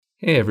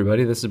Hey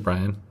everybody, this is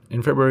Brian.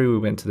 In February, we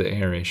went to the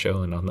ARA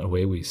Show, and on the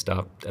way, we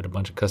stopped at a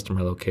bunch of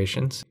customer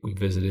locations. We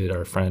visited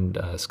our friend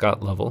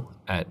Scott Lovell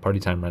at Party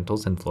Time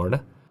Rentals in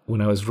Florida.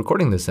 When I was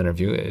recording this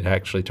interview, it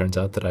actually turns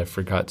out that I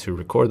forgot to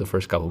record the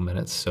first couple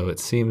minutes, so it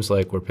seems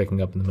like we're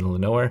picking up in the middle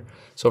of nowhere.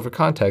 So for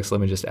context,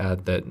 let me just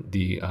add that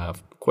the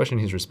question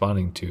he's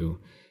responding to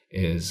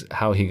is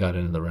how he got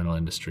into the rental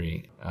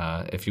industry.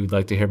 If you would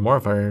like to hear more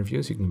of our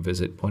interviews, you can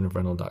visit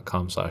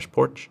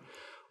pointofrental.com/porch.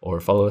 or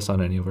follow us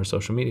on any of our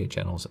social media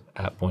channels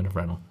at Point of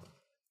Rental.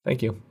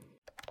 Thank you.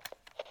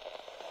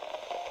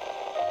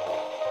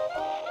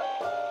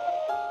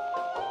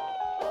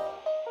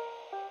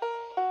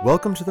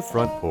 Welcome to the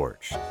Front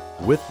Porch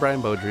with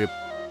Brian Beaudry.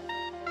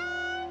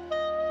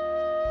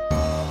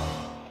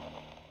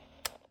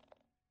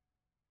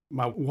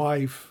 My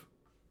wife,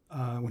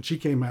 when she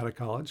came out of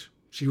college,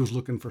 she was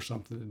looking for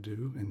something to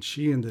do, and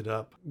she ended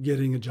up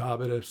getting a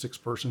job at a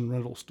 6-person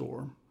rental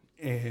store.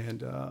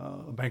 And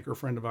a banker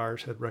friend of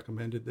ours had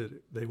recommended that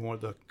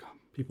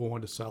people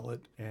wanted to sell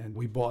it, and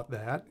we bought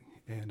that.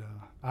 And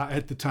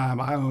at the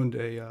time, I owned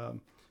a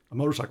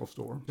motorcycle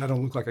store. I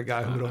don't look like a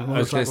guy who would own a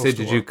motorcycle store. I was going to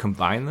say, did you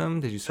combine them?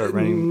 Did you start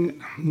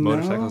renting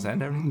motorcycles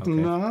and everything?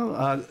 Okay.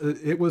 No,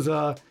 it was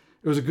a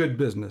good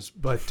business,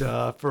 but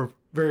for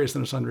various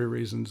and sundry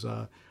reasons,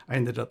 I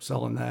ended up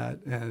selling that.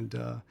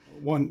 And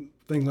one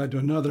thing led to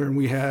another, and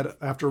we had,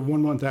 after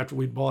 1 month after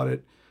we bought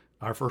it,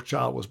 our first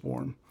child was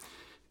born.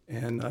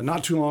 And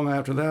not too long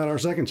after that, our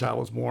second child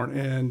was born.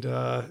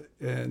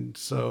 And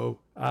so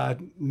I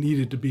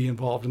needed to be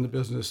involved in the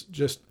business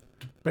just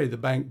to pay the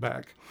bank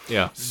back.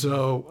 Yeah.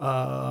 So,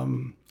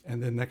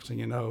 and then next thing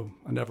you know,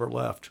 I never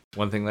left.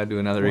 One thing led to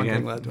another again? One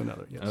thing led to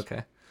another, yes.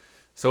 Okay.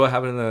 So what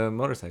happened in the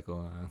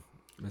motorcycle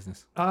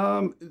business?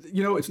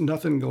 It's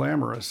nothing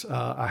glamorous.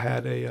 I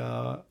had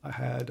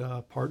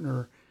a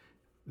partner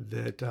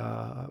that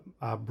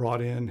I brought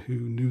in who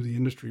knew the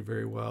industry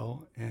very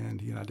well,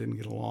 and he and I didn't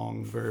get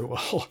along very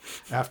well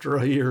after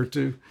a year or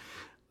two.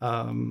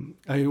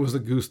 It was the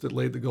goose that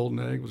laid the golden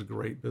egg. It was a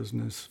great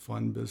business,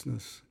 fun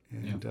business,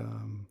 and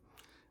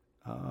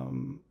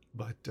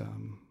but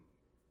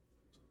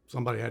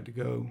somebody had to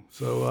go,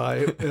 so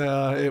it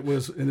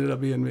ended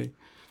up being me.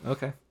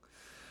 Okay.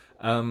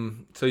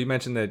 So you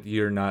mentioned that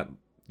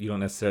you don't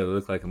necessarily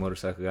look like a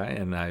motorcycle guy,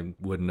 and I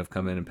wouldn't have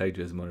come in and pegged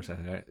you as a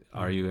motorcycle guy.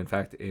 Are you, in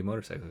fact, a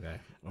motorcycle guy?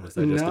 Or was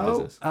that just a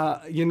business?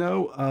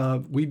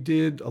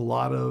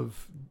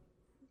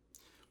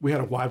 We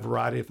had a wide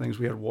variety of things.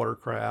 We had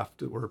watercraft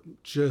that were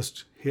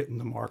just hitting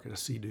the market of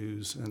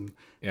Sea-Doos and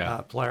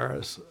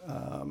Polaris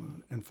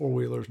and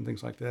four-wheelers and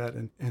things like that.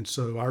 And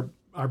so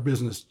our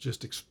business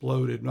just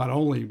exploded. Not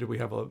only did we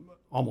have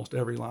almost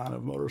every line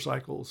of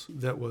motorcycles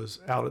that was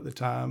out at the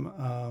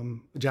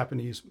time,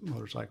 Japanese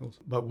motorcycles.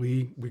 But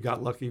we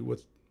got lucky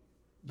with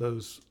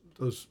those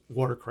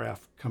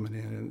watercraft coming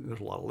in, and there's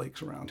a lot of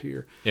lakes around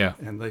here. Yeah.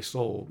 And they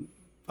sold.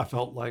 I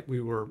felt like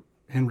we were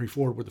Henry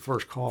Ford with the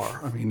first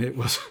car. I mean, it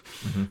was,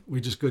 we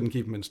just couldn't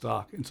keep them in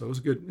stock. And so it was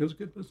a good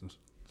business.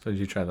 So did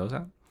you try those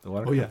out? The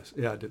watercraft? Oh, yes.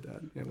 Yeah, I did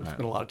that. Yeah, we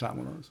spent a lot of time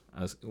on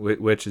those.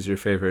 Which is your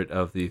favorite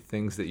of the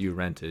things that you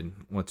rented?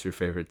 What's your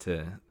favorite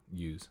to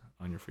use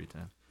on your free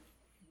time?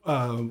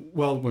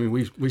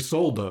 We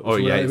sold those. Oh,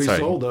 yeah, we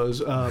sold those,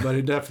 but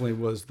it definitely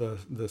was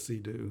the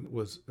Sea-Doo. It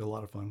was a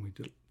lot of fun. We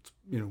did,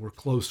 we're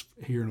close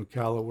here in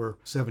Ocala. We're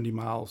 70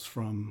 miles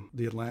from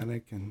the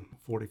Atlantic and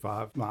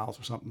 45 miles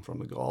or something from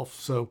the Gulf.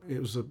 So it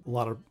was a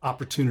lot of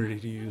opportunity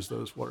to use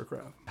those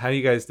watercraft. How do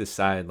you guys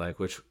decide like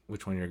which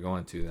one you're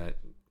going to? That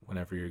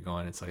whenever you're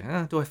going, it's like,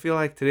 do I feel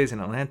like today's an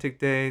Atlantic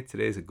day,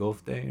 today's a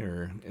Gulf day,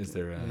 or is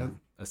there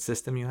a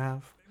system you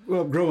have?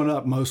 Well, growing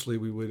up, mostly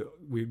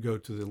we'd go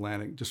to the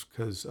Atlantic just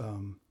because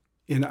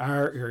in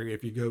our area,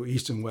 if you go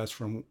east and west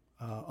from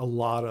a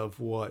lot of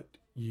what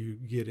you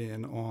get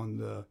in on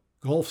the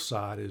Gulf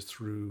side is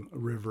through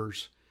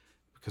rivers,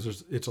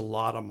 because it's a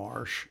lot of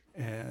marsh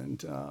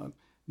and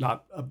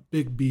not a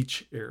big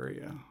beach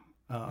area,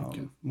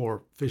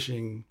 more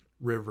fishing,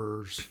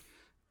 rivers,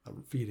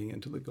 feeding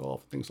into the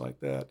Gulf, things like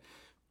that.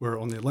 Where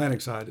on the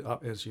Atlantic side,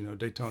 as you know,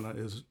 Daytona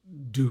is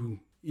due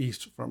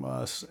east from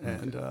us,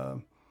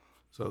 and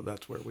so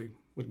that's where we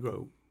would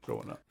go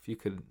growing up. If you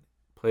could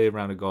play a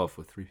round of golf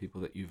with 3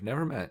 people that you've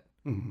never met,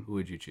 who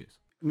would you choose?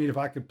 I mean, if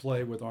I could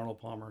play with Arnold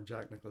Palmer,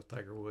 Jack Nicklaus,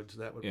 Tiger Woods,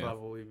 that would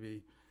probably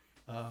be.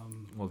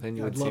 Well, then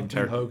you I'd would love seem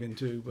Tim Hogan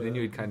too. But, then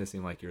you would kind of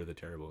seem like you're the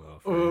terrible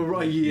golfer. Oh,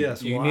 right,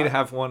 yes. You need to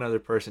have one other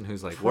person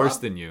who's like worse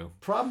than you.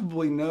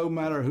 Probably no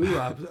matter who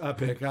I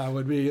pick, I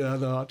would be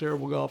the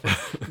terrible golfer.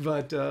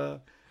 But I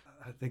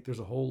think there's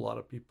a whole lot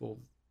of people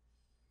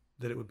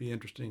that it would be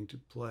interesting to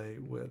play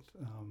with.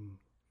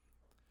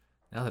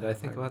 Now that I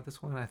think about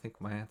this one, I think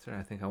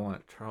I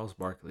want Charles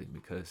Barkley,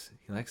 because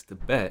he likes to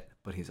bet,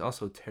 but he's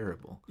also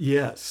terrible.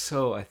 Yes.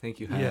 So I think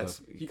you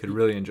could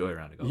really enjoy a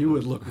round of golf. You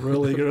would look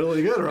really,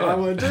 really good, or I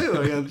would too,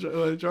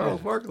 against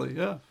Charles Barkley.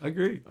 Yeah, I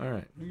agree. All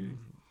right.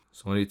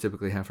 So what do you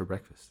typically have for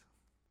breakfast?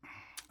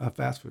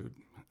 Fast food.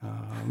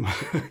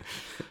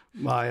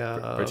 My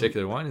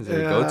particular one, is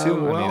there a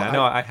go-to? I mean, I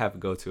know I have a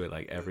go-to at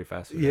like every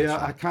fast food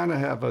restaurant. I kind of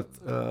have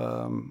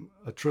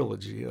a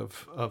trilogy of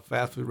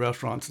fast food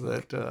restaurants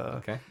that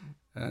Okay.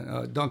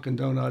 Dunkin'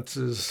 Donuts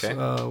is Okay.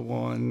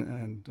 one,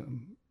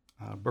 and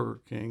Burger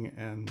King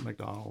and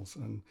McDonald's.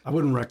 And I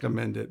wouldn't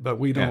recommend it, but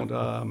we don't.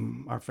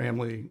 Our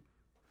family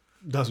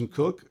doesn't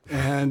cook,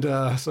 and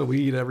so we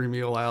eat every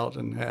meal out,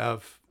 and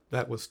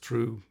that was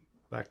true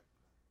back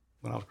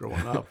when I was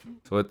growing up.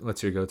 So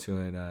what's your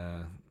go-to at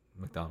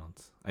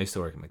McDonald's? I used to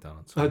work at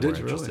McDonald's. So Oh, I'm did more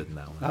you interested really? in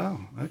that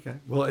one. Oh, okay.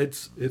 Well,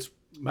 it's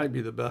might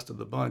be the best of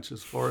the bunch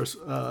as far as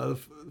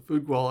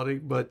food quality,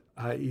 but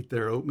I eat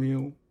their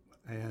oatmeal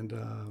and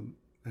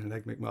an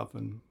egg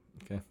McMuffin.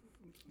 Okay.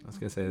 I was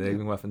gonna say the egg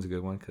McMuffin's a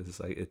good one because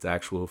it's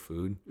actual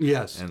food.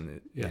 Yes.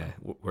 And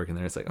working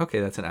there, it's like, okay,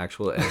 that's an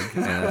actual egg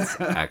and that's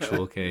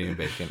actual Canadian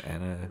bacon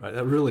and Right.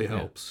 That really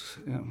helps.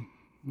 Yeah,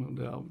 no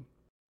doubt.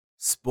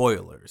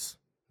 Spoilers.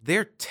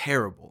 They're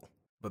terrible,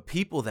 but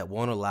people that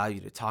won't allow you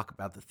to talk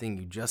about the thing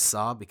you just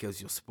saw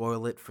because you'll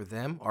spoil it for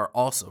them are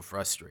also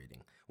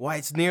frustrating. Why,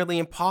 it's nearly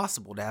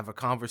impossible to have a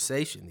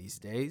conversation these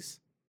days.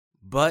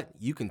 But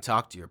you can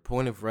talk to your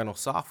point of rental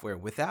software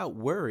without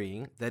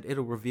worrying that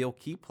it'll reveal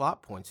key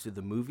plot points to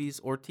the movies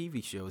or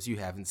TV shows you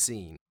haven't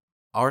seen.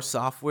 Our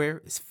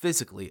software is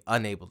physically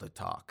unable to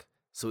talk,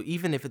 so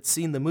even if it's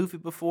seen the movie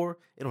before,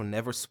 it'll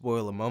never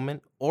spoil a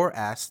moment or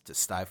ask to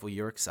stifle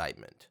your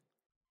excitement.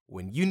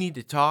 When you need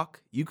to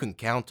talk, you can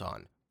count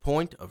on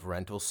Point of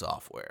Rental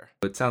Software.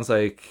 it sounds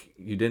like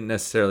you didn't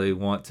necessarily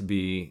want to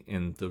be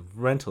in the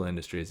rental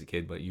industry as a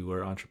kid, but you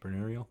were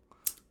entrepreneurial.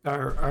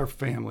 Our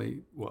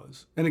family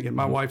was, and again,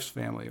 my wife's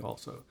family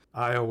also.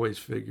 I always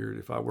figured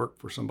if I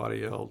worked for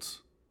somebody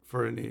else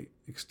for any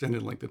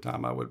extended length of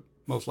time, I would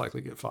most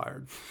likely get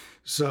fired.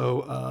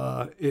 So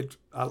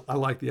I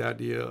like the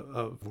idea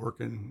of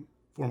working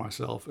for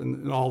myself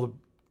and all the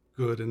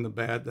good and the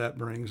bad that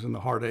brings, and the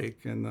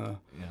heartache and the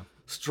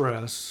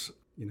stress.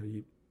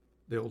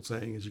 The old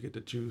saying is you get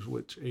to choose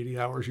which 80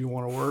 hours you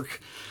want to work.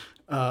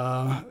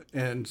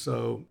 And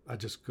so I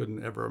just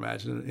couldn't ever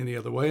imagine it any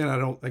other way. And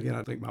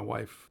I think my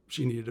wife,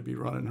 she needed to be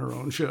running her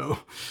own show.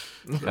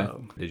 Okay.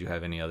 So, Did you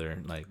have any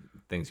other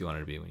things you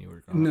wanted to be when you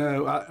were growing up?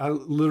 no, I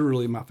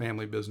literally, my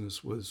family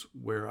business was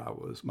where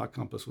my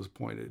compass was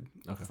pointed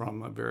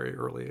from a very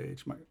early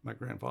age. My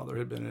grandfather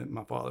had been in it,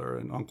 my father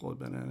and uncle had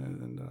been in it.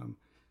 And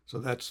so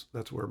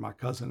that's where my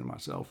cousin and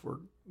myself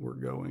were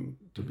going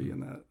to be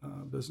in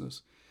that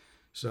business.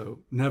 So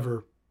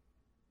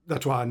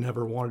that's why I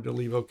never wanted to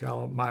leave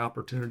Ocala. My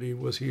opportunity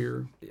was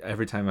here.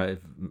 Every time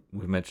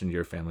we've mentioned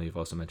your family, you've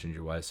also mentioned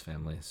your wife's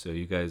family. So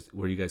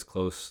were you guys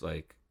close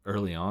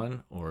early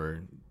on,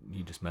 or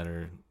you just met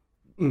her?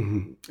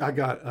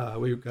 Mm-hmm.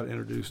 We got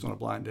introduced on a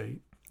blind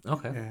date.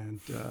 Okay. And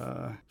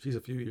she's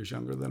a few years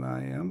younger than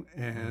I am.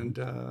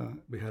 And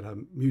we had a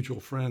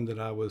mutual friend that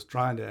I was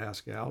trying to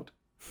ask out.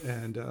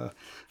 And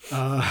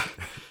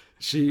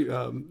she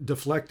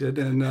deflected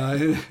and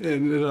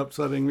ended up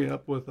setting me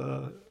up with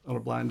on a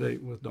blind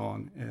date with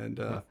Dawn.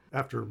 And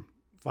after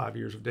 5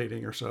 years of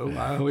dating or so,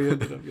 we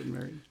ended up getting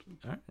married.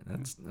 All right,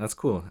 that's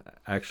cool.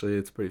 Actually,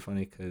 it's pretty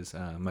funny because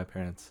my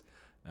parents,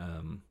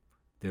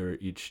 they were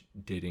each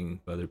dating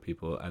other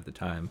people at the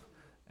time,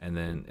 and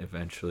then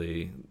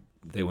eventually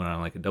they went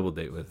on a double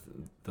date with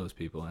those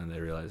people, and they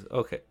realized,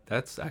 okay,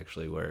 that's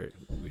actually where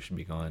we should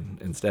be going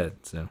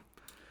instead. So,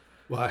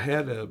 well, I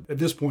had at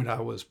this point I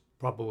was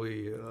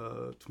probably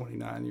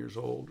 29 years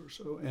old or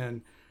so,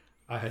 and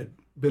I had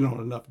been on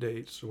enough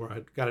dates where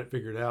I got it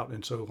figured out.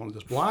 And so on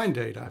this blind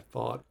date, I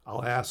thought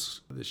I'll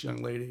ask this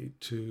young lady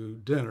to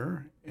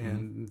dinner,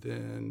 and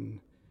then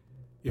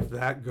if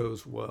that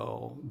goes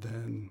well,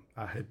 then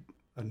I had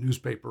a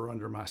newspaper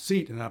under my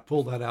seat, and I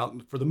pulled that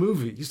out for the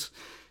movies,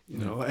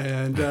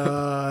 and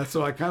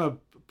so I kind of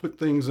put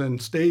things in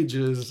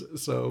stages.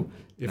 So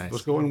if it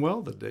was going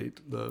well, the date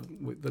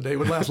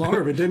would last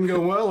longer. If it didn't go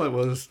well, it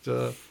was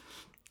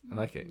I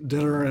like it.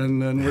 dinner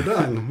and then we're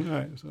done. All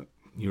right, so.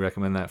 You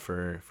recommend that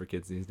for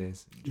kids these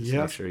days? Just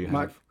Yes, make sure you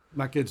have.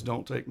 My kids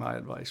don't take my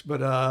advice,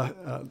 but I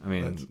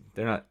mean,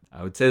 they're not.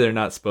 I would say they're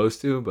not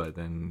supposed to, but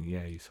then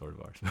you sort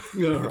of are.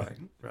 yeah,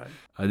 right.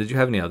 Did you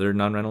have any other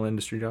non-rental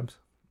industry jobs?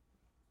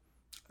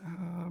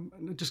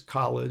 Just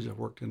college. I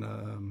worked in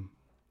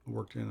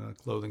a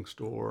clothing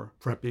store.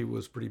 Preppy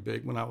was pretty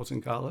big when I was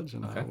in college,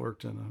 and I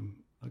worked in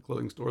a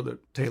clothing store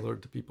that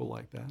tailored to people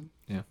like that.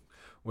 Yeah.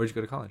 Where'd you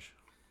go to college?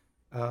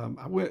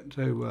 I went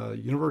to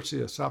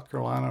University of South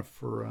Carolina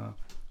for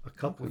a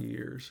couple of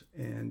years,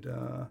 and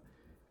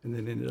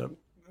then ended up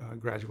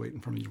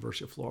graduating from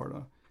University of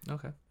Florida.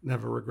 Okay.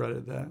 Never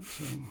regretted that.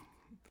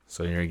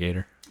 So you're a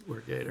Gator? We're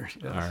Gators.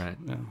 Yes. All right.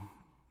 Yeah.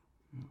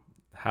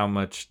 How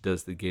much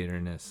does the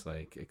Gatorness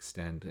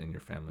extend in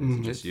your family? Is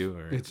it just you,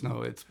 or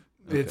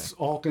it's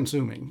all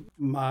consuming.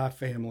 My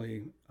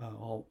family,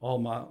 all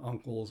my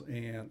uncles,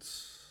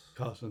 aunts,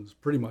 cousins,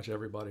 pretty much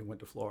everybody went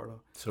to Florida.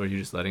 So are you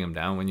just letting them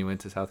down when you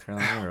went to South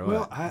Carolina, or well,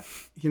 what?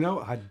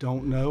 I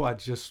don't know.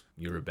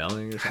 You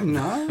rebelling or something?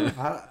 No,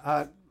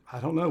 I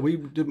don't know.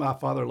 My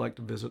father liked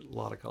to visit a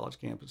lot of college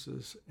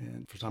campuses,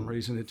 and for some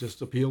reason it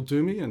just appealed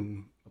to me,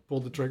 and I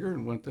pulled the trigger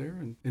and went there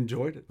and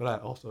enjoyed it. But I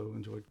also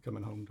enjoyed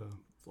coming home to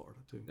Florida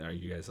too. Are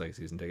you guys like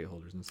season ticket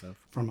holders and stuff?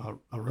 From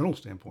a rental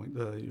standpoint,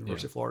 the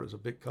University of Florida is a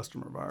big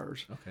customer of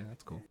ours. Okay,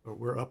 that's cool. But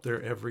we're up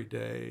there every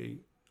day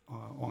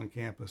on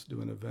campus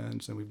doing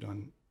events, and we've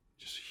done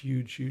just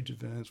huge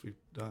events. We've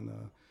done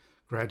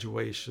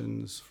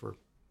graduations for.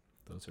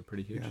 Those are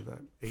pretty huge. Yeah, that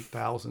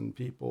 8,000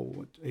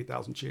 people,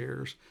 8,000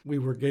 chairs. We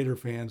were Gator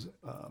fans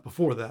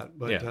before that,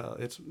 but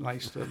it's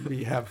nice to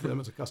have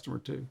them as a customer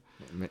too.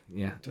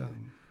 Yeah. But,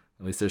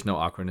 at least there's no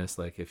awkwardness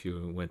like if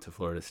you went to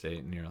Florida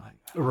State and you're like,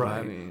 right.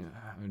 I mean,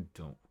 I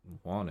don't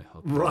want to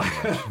help.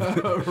 Right.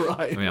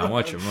 Right. I mean, I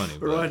want your money.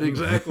 But... Right,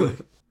 exactly.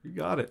 You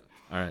got it.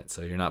 All right,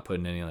 so you're not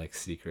putting any like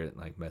secret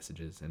like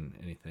messages and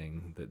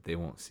anything that they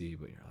won't see,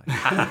 but you're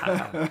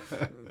like.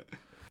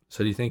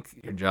 So do you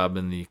think your job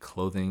in the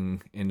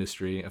clothing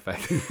industry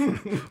affected,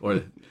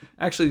 or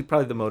actually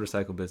probably the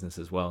motorcycle business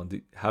as well?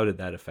 How did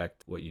that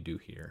affect what you do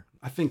here?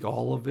 I think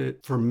all of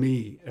it, for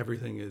me,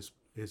 everything is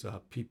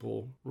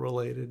people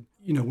related.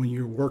 You know, when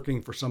you're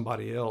working for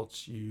somebody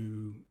else,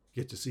 you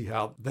get to see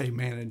how they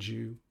manage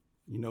you.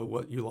 You know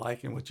what you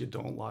like and what you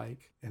don't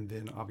like. And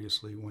then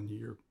obviously when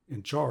you're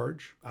in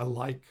charge, I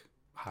like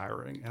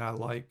hiring and I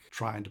like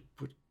trying to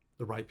put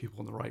the right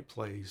people in the right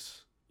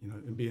place. You know,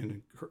 and be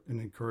an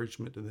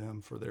encouragement to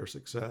them for their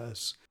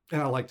success.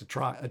 And I like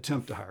to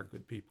attempt to hire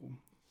good people.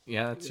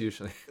 Yeah, that's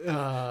usually. You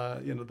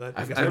know, that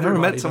I've never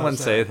met someone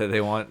say that they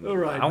want.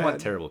 Right, I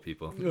want terrible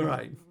people.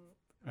 Right.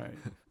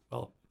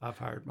 Well, I've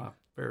hired my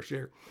fair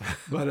share,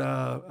 but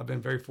I've been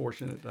very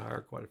fortunate to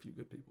hire quite a few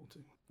good people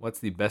too. What's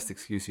the best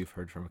excuse you've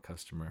heard from a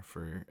customer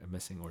for a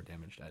missing or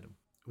damaged item?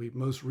 We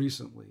most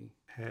recently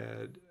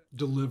had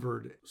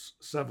delivered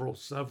several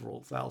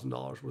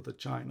 $1,000s worth of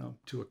china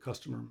to a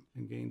customer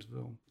in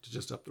Gainesville,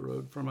 just up the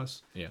road from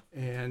us. Yeah.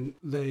 And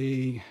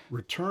they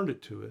returned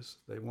it to us.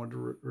 They wanted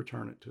to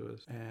return it to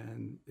us.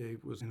 And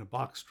it was in a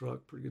box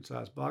truck, pretty good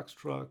sized box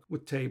truck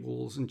with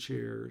tables and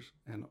chairs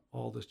and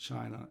all this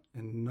china,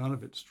 and none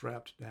of it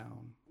strapped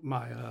down.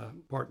 My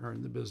partner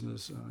in the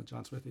business,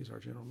 John Smith, he's our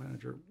general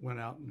manager, went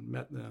out and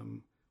met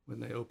them when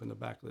they opened the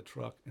back of the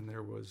truck, and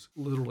there was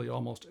literally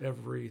almost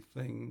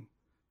everything,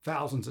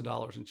 thousands of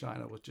dollars in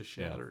china was just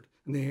shattered.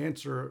 Yeah. And the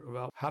answer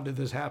about how did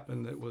this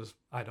happen, it was,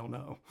 I don't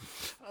know.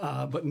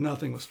 But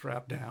nothing was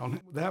strapped down.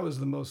 That was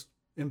the most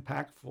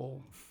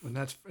impactful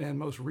and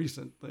most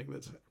recent thing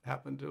that's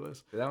happened to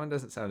us. That one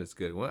doesn't sound as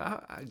good. Well,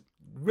 I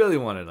really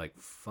wanted like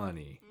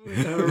funny.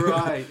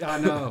 Right. I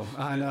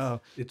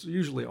know. It's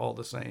usually all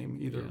the same.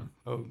 Either,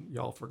 oh,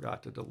 y'all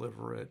forgot to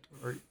deliver it,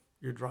 or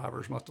your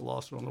drivers must have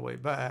lost it on the way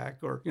back,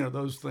 or, you know,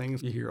 those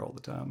things you hear all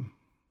the time.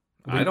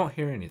 I don't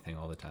hear anything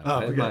all the time. Oh,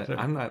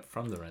 I'm not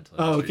from the rental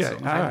industry,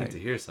 okay. So I need to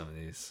hear some of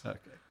these. Okay.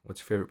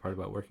 What's your favorite part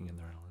about working in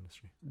the rental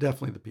industry?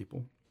 Definitely the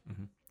people.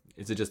 Mm-hmm.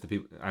 Is it just the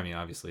people? I mean,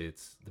 obviously,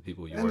 it's the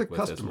people you and work the with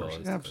customers. as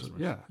well as Absolutely.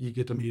 the customers. Yeah. You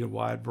get to meet a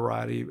wide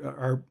variety.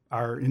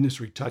 Our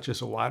industry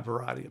touches a wide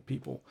variety of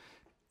people,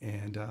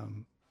 and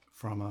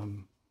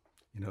from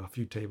a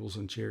few tables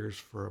and chairs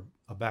for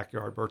a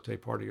backyard birthday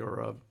party,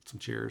 or some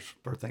chairs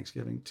for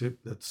Thanksgiving, to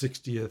the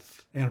 60th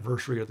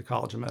anniversary of the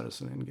College of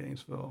Medicine in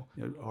Gainesville,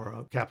 or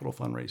a capital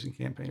fundraising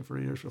campaign for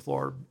the University of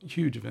Florida.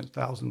 Huge events,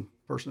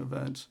 1,000-person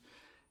events.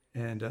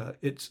 And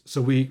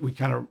we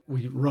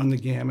run the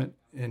gamut,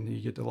 and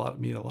you get to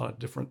meet a lot of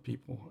different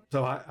people.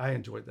 So I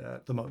enjoyed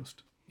that the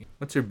most.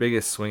 What's your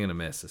biggest swing and a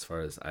miss as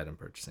far as item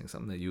purchasing?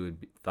 Something that you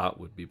thought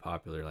would be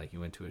popular, like you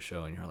went to a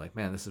show and you're like,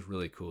 man, this is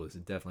really cool. This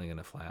is definitely going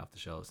to fly off the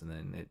shelves, and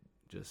then it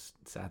just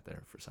sat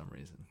there for some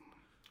reason.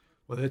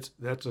 Well, it's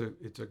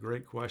a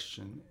great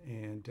question,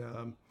 and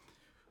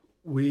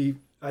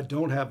I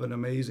don't have an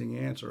amazing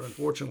answer,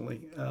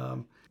 unfortunately.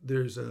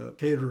 There's a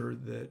caterer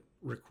that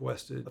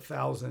requested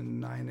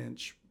 1,000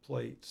 9-inch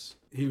plates.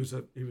 He was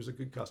a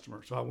good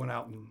customer, so I went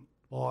out and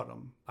bought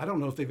them. I don't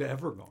know if they've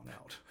ever gone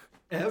out.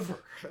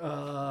 Ever.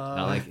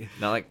 Not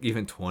like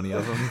even 20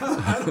 of them?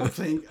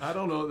 I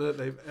don't know that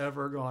they've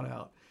ever gone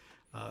out.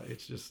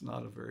 It's just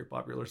not a very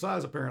popular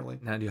size, apparently.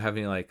 Now, do you have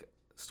any like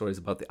stories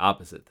about the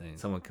opposite thing?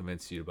 Someone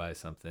convinced you to buy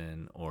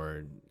something,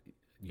 or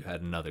you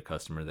had another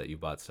customer that you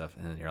bought stuff,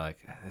 and then you're like,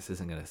 this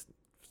isn't going to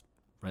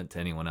rent to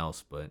anyone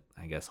else, but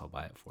I guess I'll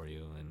buy it for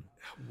you. And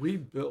we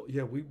built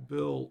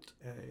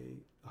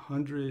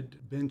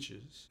 100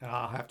 benches. And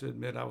I'll have to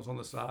admit, I was on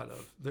the side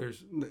of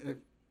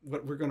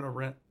we're going to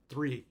rent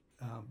 3.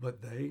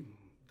 But they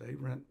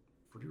rent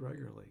pretty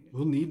regularly.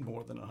 We'll need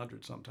more than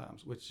 100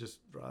 sometimes, which is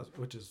wow.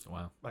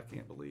 I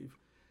can't believe.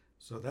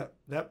 So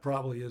that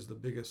probably is the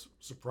biggest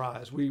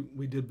surprise.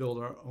 We did build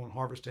our own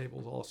harvest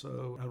tables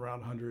also,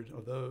 around 100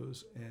 of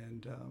those,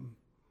 and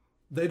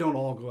they don't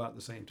all go out at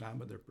the same time,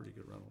 but they're pretty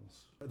good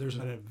rentals. There's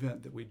an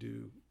event that we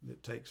do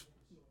that takes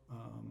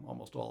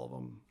almost all of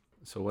them.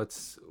 So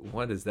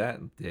what is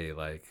that day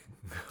like?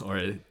 Or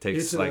it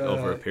takes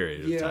over a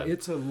period of time? Yeah,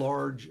 it's a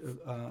large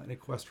an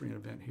equestrian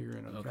event here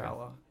in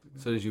Ocala. Okay.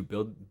 So did you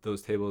build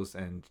those tables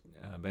and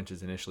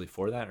benches initially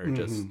for that, or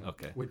just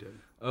okay? We did.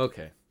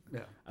 Okay.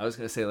 Yeah. I was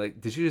gonna say, like,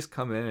 did you just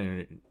come in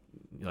and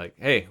you're like,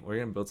 hey, we're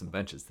going to build some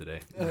benches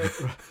today.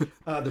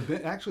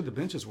 Actually, the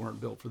benches weren't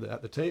built for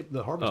that.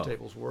 The harvest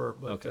tables were,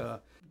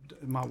 but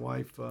my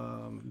wife,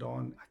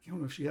 Dawn, I don't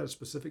know if she had a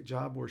specific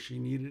job where she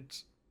needed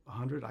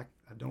 100. I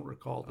don't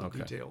recall the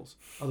details,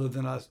 other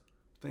than us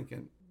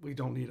thinking we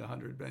don't need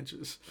 100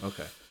 benches.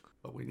 Okay.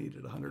 But we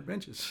needed 100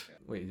 benches.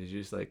 Wait, did you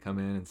just like come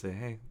in and say,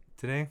 hey,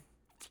 today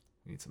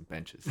we need some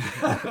benches?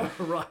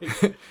 Right.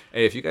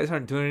 Hey, if you guys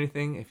aren't doing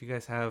anything, if you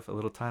guys have a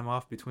little time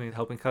off between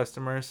helping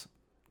customers,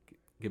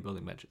 get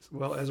building benches.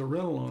 Well, as a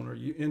rental owner,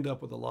 you end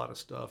up with a lot of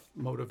stuff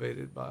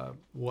motivated by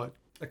what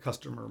a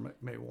customer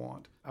may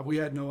want. We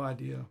had no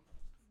idea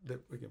that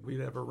we'd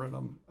ever rent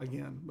them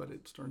again, but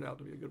it's turned out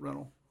to be a good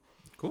rental.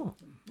 Cool.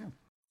 Yeah.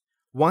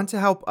 Want to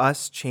help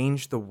us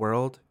change the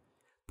world?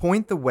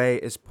 Point the Way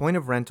is Point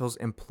of Rental's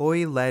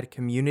employee-led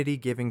community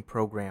giving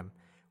program.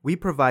 We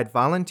provide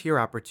volunteer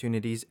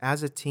opportunities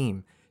as a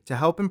team to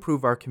help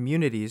improve our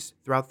communities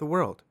throughout the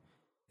world.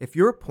 If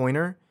you're a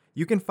pointer,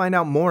 you can find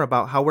out more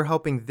about how we're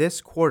helping this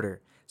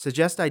quarter,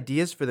 suggest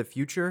ideas for the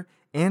future,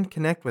 and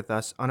connect with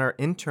us on our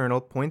internal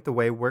Point the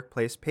Way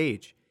workplace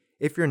page.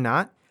 If you're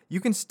not, you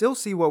can still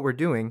see what we're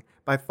doing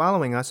by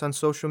following us on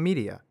social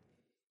media.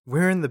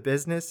 We're in the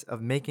business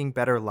of making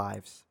better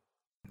lives.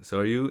 So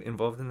are you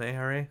involved in the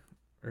ARA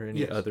or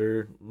any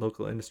other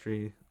local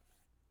industry?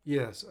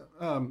 Yes.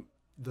 Our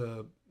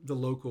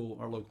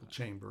local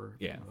chamber,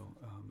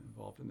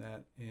 involved in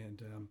that.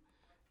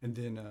 And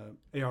then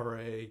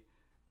ARA,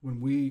 when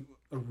we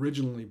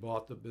originally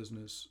bought the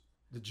business,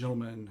 the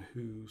gentleman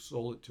who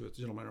sold it to us,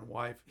 gentleman and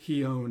wife,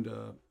 he owned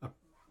a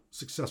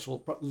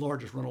successful,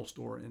 largest rental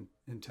store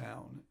in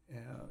town,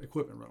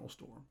 equipment rental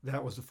store.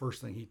 That was the first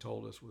thing he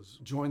told us was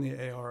join the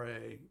ARA,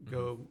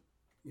 go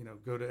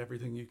to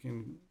everything you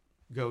can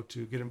go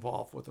to, get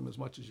involved with them as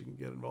much as you can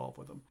get involved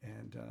with them.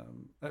 And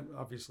that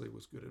obviously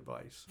was good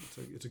advice.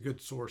 It's a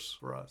good source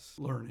for us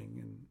learning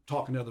and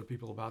talking to other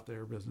people about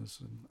their business.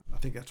 And I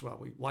think that's why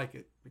we like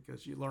it,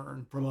 because you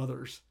learn from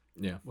others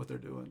what they're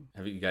doing.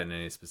 Have you gotten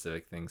any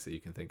specific things that you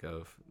can think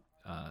of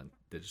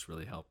that just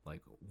really help,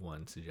 like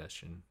one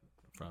suggestion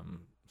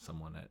from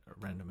someone at a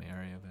random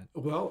area event?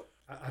 Well,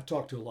 I've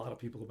talked to a lot of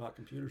people about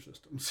computer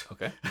systems.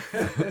 Okay.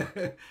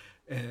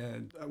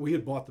 And we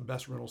had bought the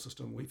best rental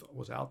system we thought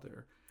was out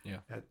there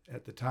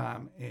at the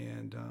time.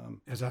 And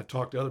as I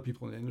talked to other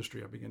people in the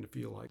industry, I began to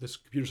feel like this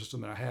computer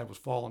system that I had was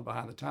falling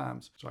behind the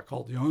times. So I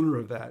called the owner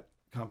of that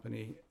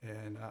company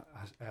and I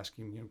asked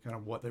him, kind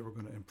of what they were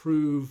going to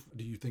improve.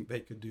 Do you think they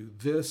could do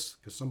this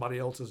because somebody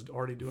else is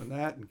already doing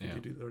that? And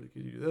could you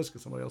do this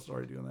because somebody else is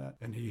already doing that?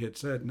 And he had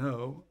said,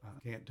 no,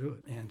 I can't do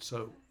it. And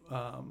so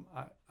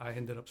I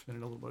ended up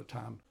spending a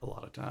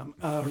lot of time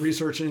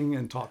researching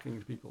and talking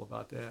to people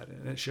about that,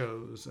 and at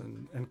shows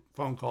and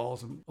phone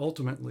calls. And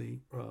ultimately,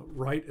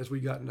 right as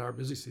we got into our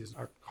busy season,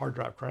 our hard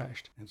drive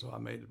crashed. And so I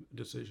made a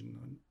decision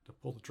to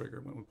pull the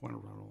trigger, went with Point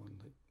of Rental,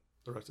 and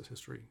the rest is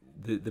history.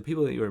 The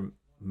people that you were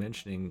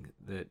mentioning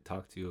that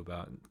talked to you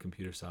about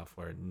computer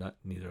software,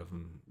 neither of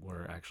them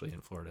were actually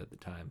in Florida at the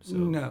time. So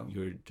no, you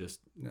were just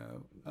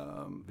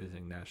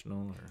visiting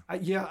national, or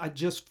I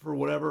just, for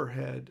whatever,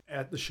 had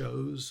at the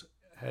shows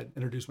had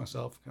introduced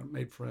myself, kind of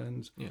made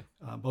friends.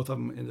 Both of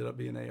them ended up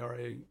being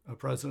ARA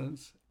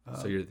presidents.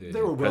 So you're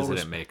the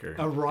president maker.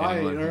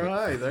 Right.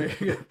 There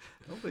you go.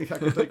 I don't think I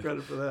can take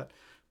credit for that.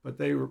 But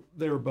they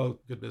were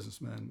both good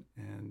businessmen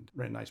and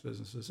ran nice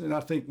businesses. And I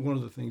think one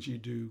of the things you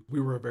do,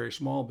 we were a very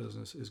small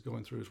business, is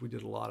going through is we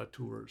did a lot of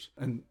tours.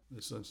 And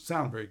this doesn't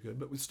sound very good,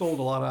 but we stole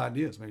a lot of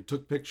ideas. I mean,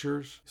 took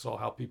pictures, saw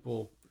how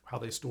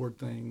they stored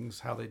things,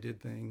 how they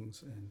did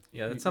things. And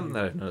that's something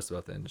that I've noticed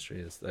about the industry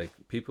is like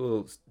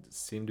people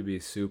seem to be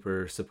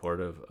super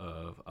supportive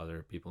of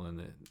other people in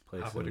the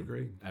place. I would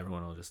agree.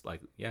 Everyone will just like,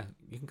 you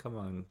can come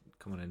on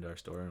into our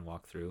store and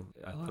walk through.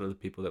 A lot of the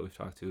people that we've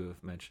talked to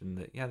have mentioned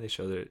that, they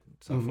show their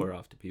software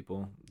off to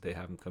people. They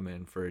have them come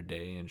in for a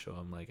day and show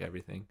them like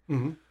everything.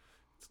 Mm-hmm.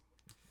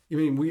 I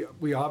mean,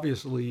 we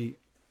obviously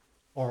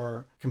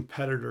are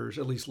competitors,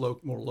 at least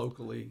more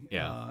locally.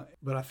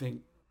 But I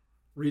think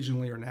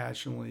regionally or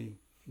nationally,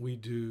 we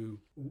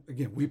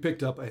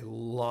picked up a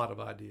lot of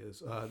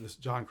ideas. This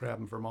John Crabb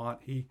in Vermont,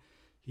 he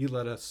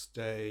let us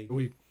stay.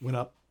 We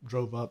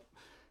drove up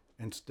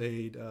and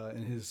stayed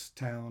in his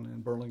town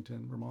in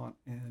Burlington, Vermont.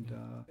 And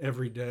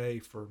every day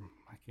for,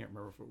 I can't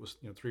remember if it was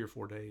 3 or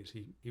 4 days,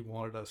 he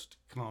wanted us to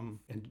come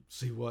and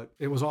see what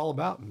it was all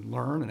about and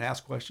learn and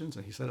ask questions.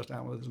 And he set us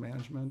down with his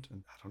management.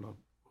 And I don't know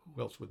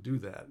who else would do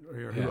that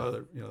or who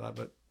other,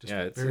 but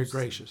just very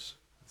gracious.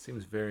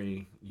 Seems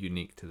very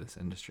unique to this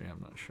industry.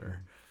 I'm not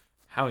sure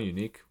how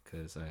unique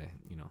because I,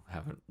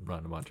 haven't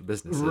run a bunch of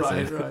businesses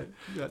in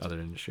other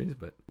industries.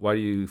 But why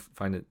do you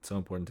find it so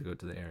important to go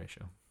to the ARA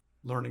show?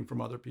 Learning from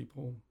other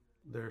people,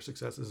 their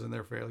successes and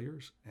their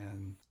failures,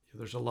 and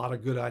there's a lot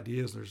of good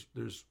ideas.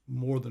 There's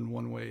more than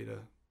one way to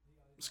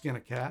skin a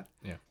cat.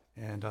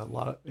 And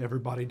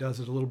everybody does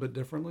it a little bit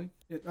differently.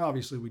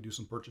 Obviously, we do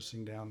some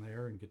purchasing down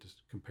there and get to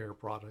compare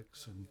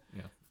products and.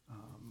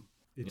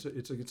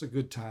 It's a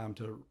good time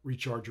to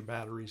recharge your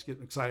batteries,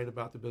 get excited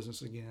about the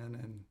business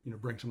again,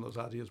 and bring some of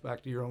those ideas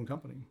back to your own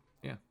company.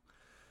 Yeah.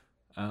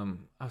 I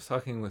was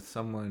talking with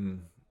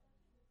someone,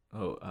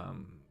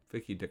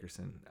 Vicky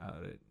Dickerson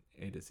out at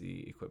A to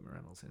Z Equipment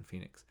Rentals in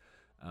Phoenix.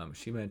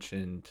 She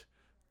mentioned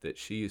that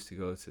she used to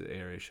go to the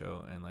ARA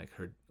show, and like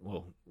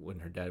when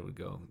her dad would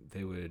go,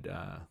 they would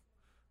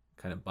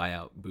kind of buy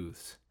out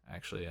booths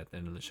actually at the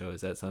end of the show.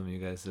 Is that something you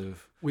guys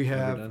have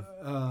ever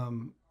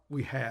done?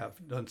 We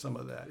have done some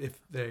of that.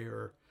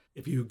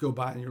 If you go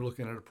by and you're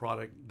looking at a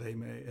product, the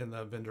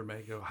vendor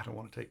may go, I don't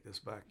want to take this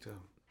back to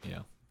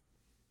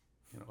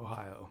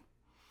Ohio.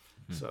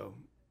 Mm-hmm. So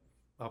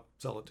I'll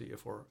sell it to you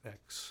for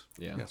X.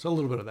 Yeah. So a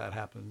little bit of that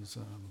happens.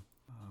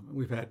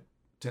 We've had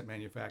tent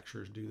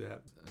manufacturers do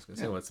that. I was going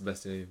to say, what's the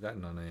best deal you've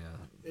gotten on a...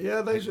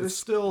 it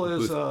still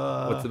is...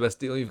 what's the best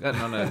deal you've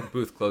gotten on a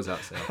booth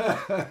closeout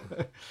sale?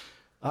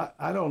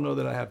 I don't know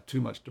that I have too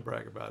much to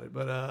brag about it,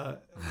 but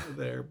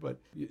but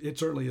it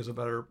certainly is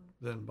better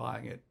than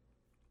buying it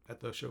at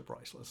the show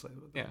price, let's say.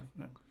 Yeah.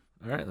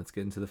 All right, let's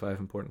get into the 5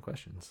 important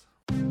questions.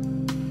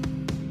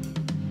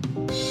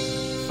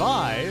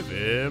 5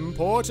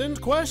 important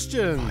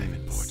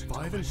questions.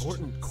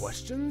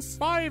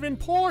 5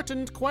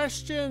 important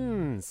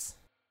questions.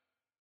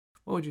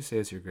 What would you say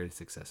is your greatest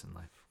success in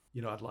life?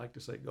 I'd like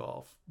to say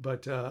golf,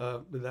 but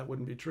that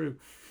wouldn't be true.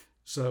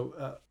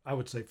 So I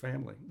would say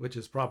family, which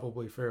is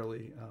probably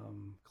fairly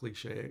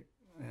cliche.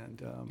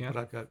 And but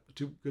I've got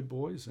 2 good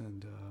boys,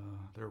 and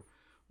they're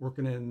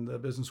working in the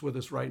business with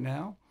us right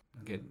now.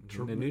 Getting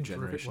the new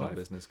generation of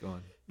business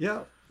going.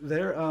 Yeah,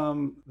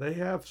 they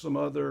have some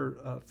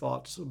other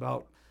thoughts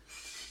about.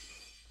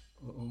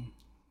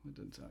 That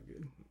didn't sound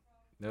good.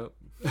 Nope.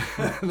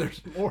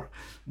 There's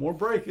more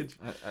breakage.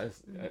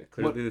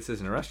 Clearly, this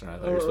isn't a restaurant. I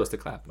thought you were supposed to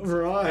clap.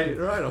 Right.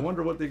 I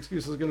wonder what the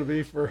excuse is going to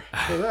be for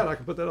that. I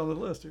can put that on the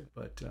list here.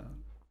 But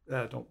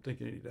I don't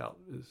think any doubt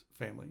is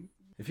family.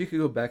 If you could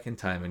go back in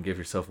time and give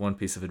yourself one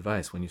piece of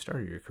advice when you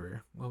started your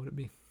career, what would it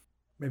be?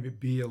 Maybe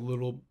be a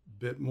little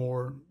bit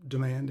more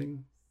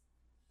demanding.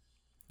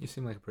 You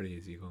seem like a pretty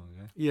easygoing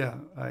guy. Yeah,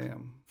 I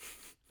am.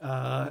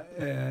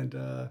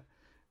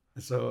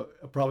 So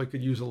I probably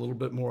could use a little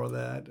bit more of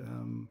that.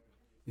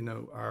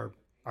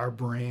 Our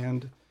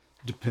brand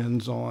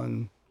depends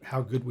on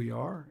how good we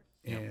are,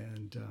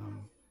 and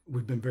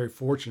we've been very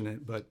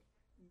fortunate, but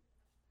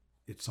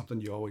it's something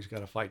you always got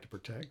to fight to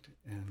protect.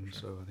 And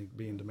so I think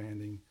being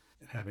demanding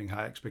and having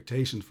high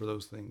expectations for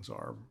those things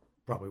are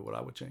probably what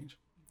I would change.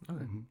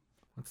 Okay. Mm-hmm.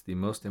 What's the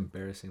most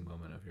embarrassing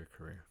moment of your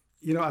career?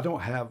 I don't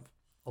have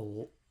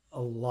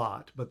a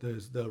lot, but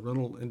the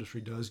rental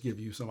industry does give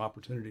you some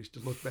opportunities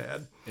to look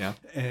bad. Yeah.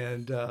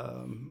 And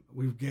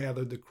we've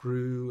gathered the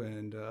crew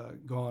and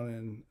gone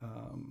and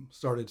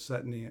started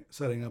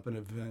setting up an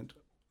event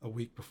a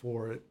week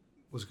before it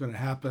was going to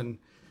happen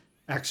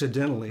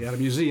accidentally at a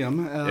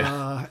museum.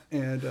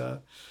 And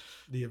the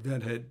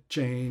event had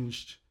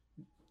changed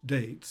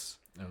dates.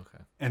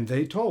 Okay. And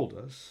they told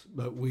us,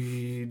 but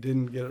we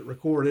didn't get it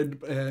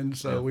recorded, and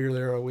so we were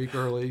there a week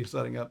early,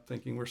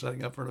 thinking we're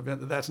setting up for an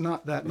event that's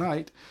not that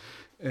night,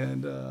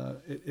 and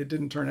it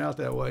didn't turn out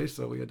that way,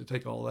 so we had to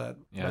take all that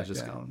back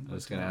down. I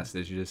was going to ask,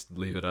 did you just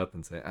leave it up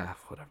and say,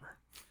 whatever?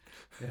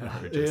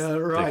 Yeah,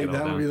 right.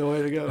 That would be the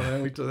way to go.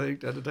 And we had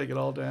to take it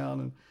all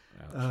down,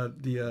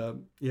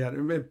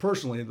 and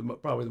personally,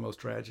 probably the most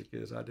tragic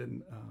is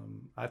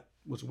I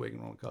was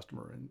waiting on a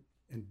customer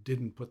and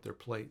didn't put their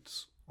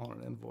plates on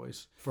an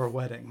invoice for a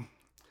wedding.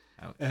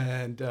 Ouch.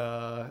 And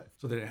so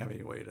they didn't have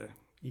any way to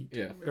eat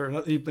or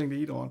anything to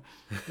eat on.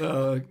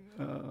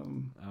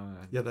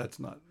 That's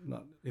not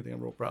anything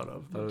I'm real proud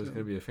of. I thought it was going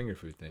to be a finger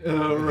food thing.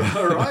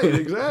 Right,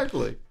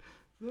 exactly.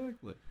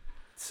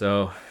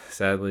 So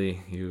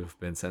sadly, you've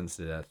been sentenced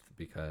to death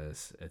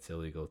because it's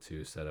illegal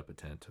to set up a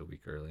tent a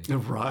week early.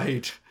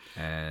 Right.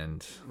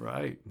 And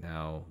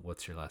now,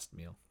 what's your last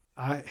meal?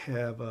 I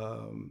have.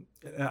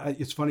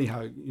 It's funny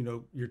how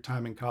your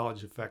time in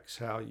college affects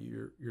how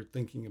you're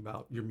thinking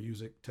about your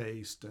music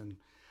taste and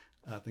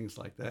things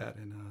like that.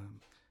 And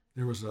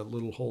there was a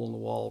little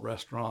hole-in-the-wall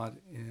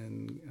restaurant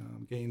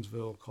in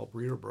Gainesville called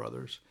Breeder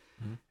Brothers,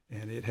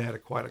 and it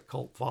had quite a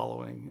cult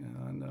following.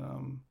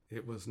 And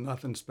it was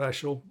nothing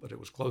special, but it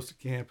was close to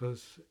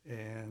campus,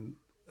 and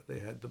they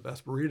had the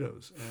best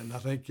burritos. And I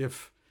think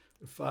if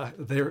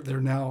they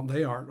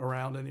aren't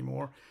around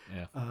anymore,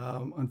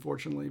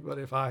 unfortunately. But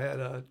if I had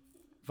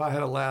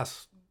a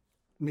last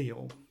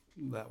meal,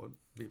 that would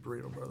be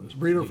Burrito Brothers.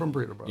 From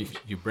Burrito Brothers.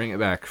 You bring it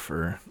back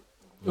for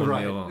one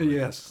meal only.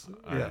 Yes.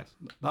 All right.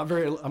 Not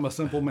very. I'm a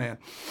simple man.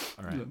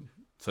 All right.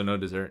 So no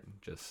dessert,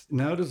 just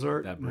no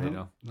dessert. That burrito.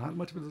 No, not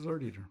much of a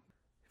dessert eater.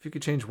 If you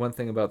could change one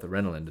thing about the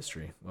rental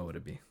industry, what would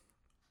it be?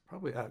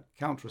 Probably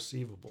accounts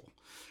receivable.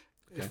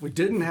 Okay. If we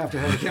didn't have to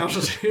have accounts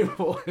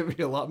receivable, it'd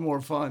be a lot more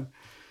fun.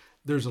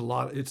 There's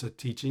it's a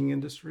teaching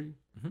industry.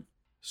 Mm-hmm.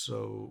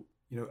 So,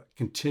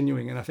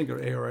 continuing, and I think our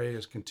ARA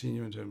is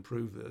continuing to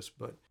improve this,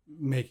 but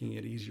making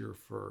it easier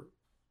for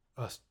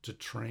us to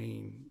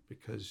train,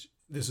 because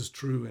this is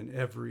true in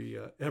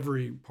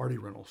every party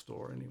rental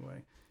store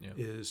anyway,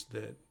 is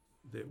that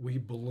we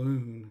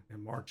balloon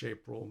in March,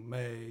 April,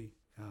 May,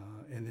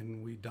 and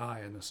then we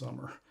die in the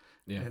summer.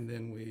 Yeah. And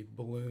then we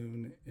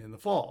balloon in the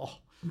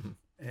fall.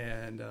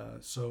 And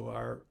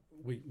so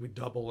we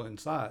double in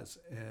size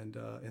and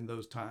in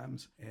those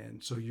times.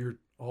 And so you're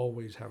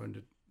always having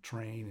to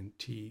train and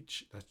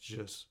teach. That's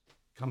just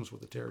comes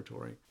with the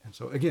territory. And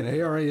so again,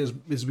 ARA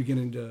is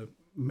beginning to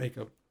make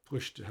a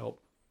push to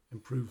help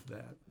improve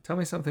that. Tell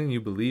me something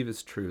you believe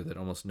is true that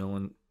almost no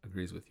one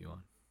agrees with you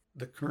on.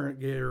 The current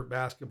Gator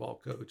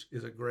basketball coach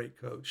is a great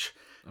coach.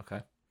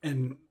 Okay.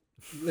 And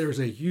there's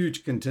a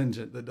huge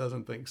contingent that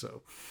doesn't think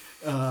so.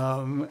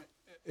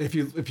 If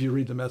you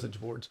read the message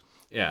boards.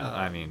 Yeah,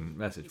 I mean,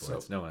 message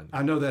boards. So no one.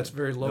 I know that's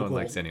very local. No one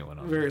likes anyone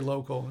on Very it.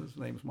 local. His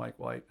name's Mike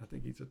White. I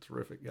think he's a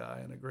terrific guy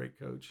and a great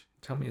coach.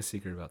 Tell me a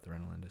secret about the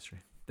rental industry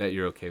that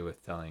you're okay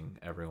with telling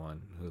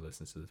everyone who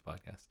listens to this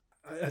podcast.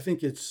 I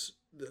think it's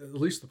at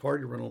least the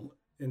party rental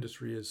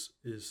industry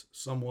is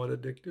somewhat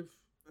addictive.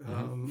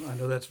 I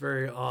know that's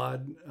very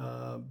odd,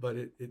 but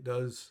it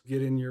does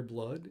get in your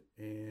blood,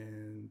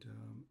 and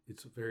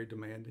it's very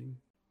demanding,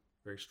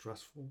 very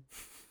stressful.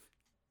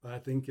 I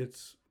think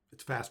it's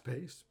fast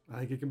paced. I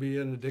think it can be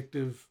an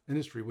addictive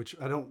industry, which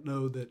I don't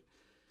know that,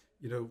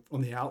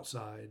 on the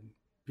outside,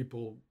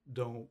 people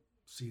don't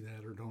see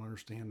that or don't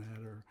understand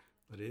that,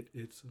 but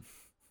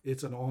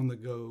it's an on the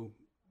go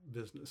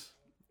business.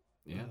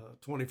 Yeah.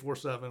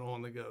 24/7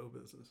 on the go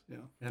business. Yeah.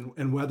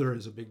 And weather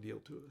is a big deal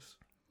to us.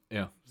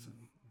 Yeah.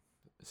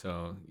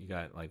 So you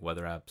got like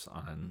weather apps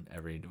on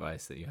every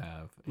device that you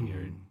have, and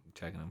you're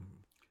checking them.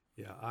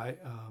 Yeah. I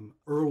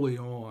early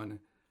on,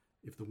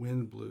 if the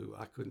wind blew,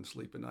 I couldn't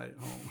sleep at night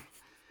at home.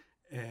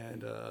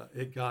 And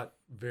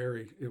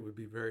it would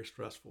be very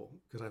stressful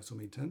because I have so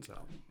many tents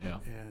out. Yeah.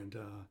 And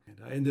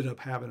I ended up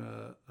having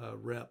a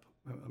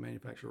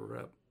manufacturer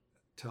rep,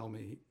 tell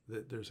me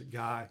that there's a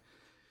guy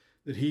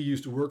that he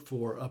used to work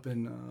for up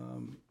in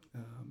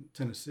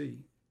Tennessee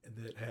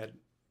that had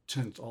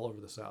tents all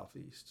over the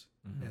Southeast.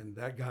 And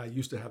that guy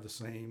used to have the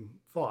same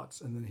thoughts.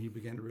 And then he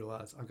began to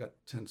realize, I've got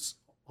tents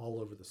all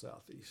over the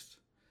Southeast.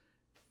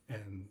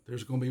 And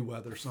there's going to be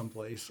weather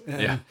someplace.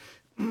 And,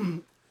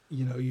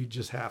 you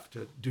just have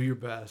to do your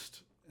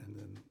best and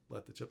then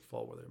let the chips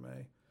fall where they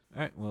may.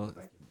 All right. Well,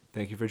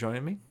 thank you for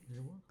joining me.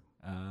 You're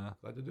welcome.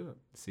 Glad to do it.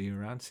 See you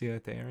around. See you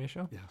at the ARA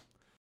Show. Yeah.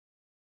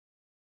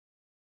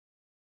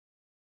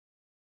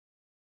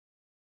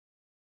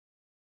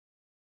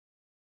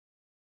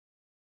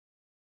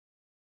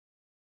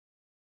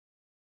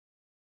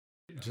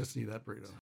 Just need that burrito.